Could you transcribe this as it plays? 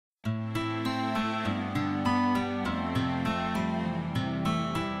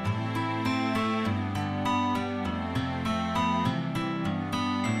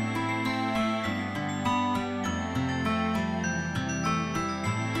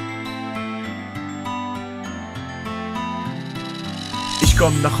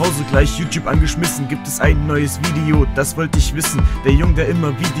komm nach Hause gleich, YouTube angeschmissen, gibt es ein neues Video, das wollte ich wissen. Der Junge, der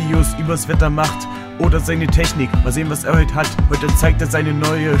immer Videos übers Wetter macht oder seine Technik, mal sehen was er heute hat. Heute zeigt er seine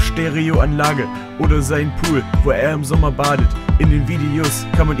neue Stereoanlage oder seinen Pool, wo er im Sommer badet. In den Videos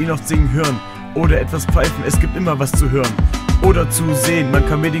kann man ihn oft singen hören oder etwas pfeifen, es gibt immer was zu hören oder zu sehen. Man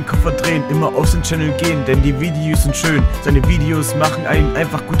kann mir den Kopf verdrehen, immer auf den Channel gehen, denn die Videos sind schön. Seine Videos machen einen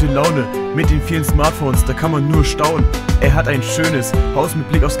einfach gute Laune. Mit den vielen Smartphones, da kann man nur staunen. Er hat ein schönes Haus mit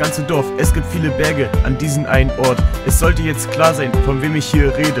Blick aufs ganze Dorf. Es gibt viele Berge an diesem einen Ort. Es sollte jetzt klar sein, von wem ich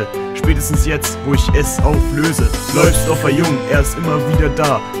hier rede. Spätestens jetzt, wo ich es auflöse. Läufstoffer Jung, er ist immer wieder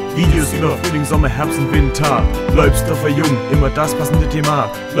da. Videos über Frühling, Sommer, Herbst und Winter. Läufstoffer Jung, immer das passende Thema.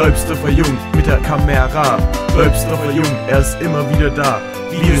 Läufstoffer Jung, mit der Kamera. Läufstoffer Jung, er ist immer wieder da.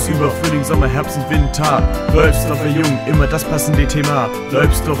 Videos über Frühling, Sommer, Herbst und Winter. Läufstoffer Jung, immer das passende Thema.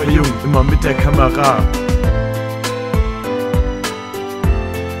 Läufstoffer Jung, immer mit der Kamera.